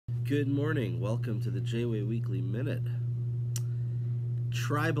Good morning. Welcome to the J-Way Weekly Minute.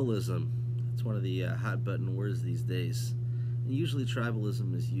 Tribalism. It's one of the hot button words these days. And usually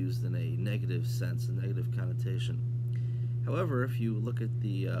tribalism is used in a negative sense, a negative connotation. However, if you look at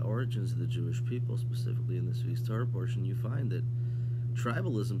the origins of the Jewish people, specifically in this week's Torah portion, you find that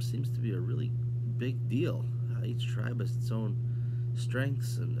tribalism seems to be a really big deal. Each tribe has its own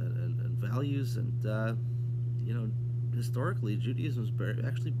strengths and values, and historically, Judaism has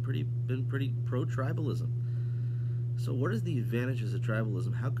actually been pretty pro-tribalism. So what is the advantages of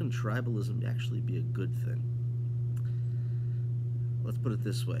tribalism? How can tribalism actually be a good thing? Let's put it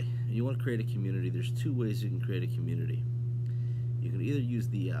this way. You want to create a community, there's two ways you can create a community. You can either use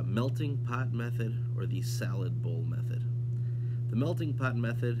the melting pot method or the salad bowl method. The melting pot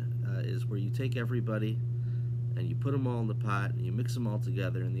method is where you take everybody and you put them all in the pot and you mix them all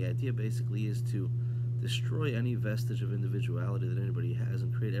together, and the idea basically is to destroy any vestige of individuality that anybody has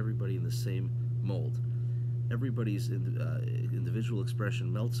and create everybody in the same mold. Everybody's individual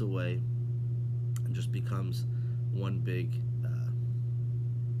expression melts away and just becomes one big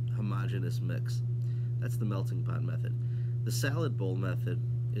homogeneous mix. That's the melting pot method. The salad bowl method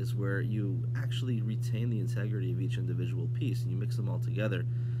is where you actually retain the integrity of each individual piece and you mix them all together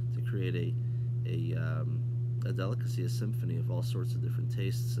to create a delicacy, a symphony of all sorts of different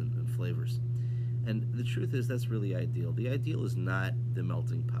tastes and flavors. And the truth is, that's really ideal. The ideal is not the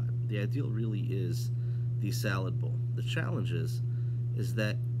melting pot. The ideal really is the salad bowl. The challenge is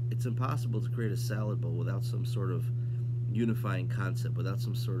that it's impossible to create a salad bowl without some sort of unifying concept, without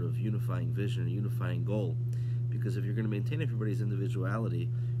some sort of unifying vision or unifying goal. Because if you're going to maintain everybody's individuality,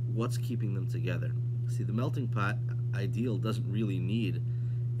 what's keeping them together? See, the melting pot ideal doesn't really need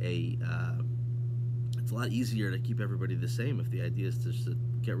it's a lot easier to keep everybody the same if the idea is to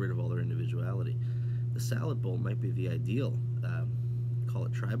get rid of all their individuality. The salad bowl might be the ideal, call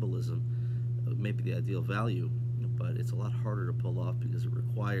it tribalism, it may be the ideal value, but it's a lot harder to pull off because it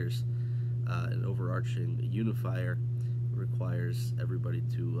requires an overarching unifier. It requires everybody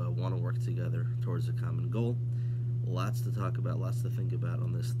to want to work together towards a common goal. Lots to talk about, lots to think about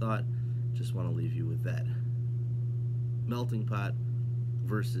on this thought. Just want to leave you with that. Melting pot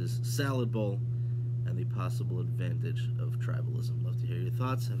versus salad bowl, and the possible advantage of tribalism. Love to hear your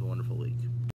thoughts. Have a wonderful week.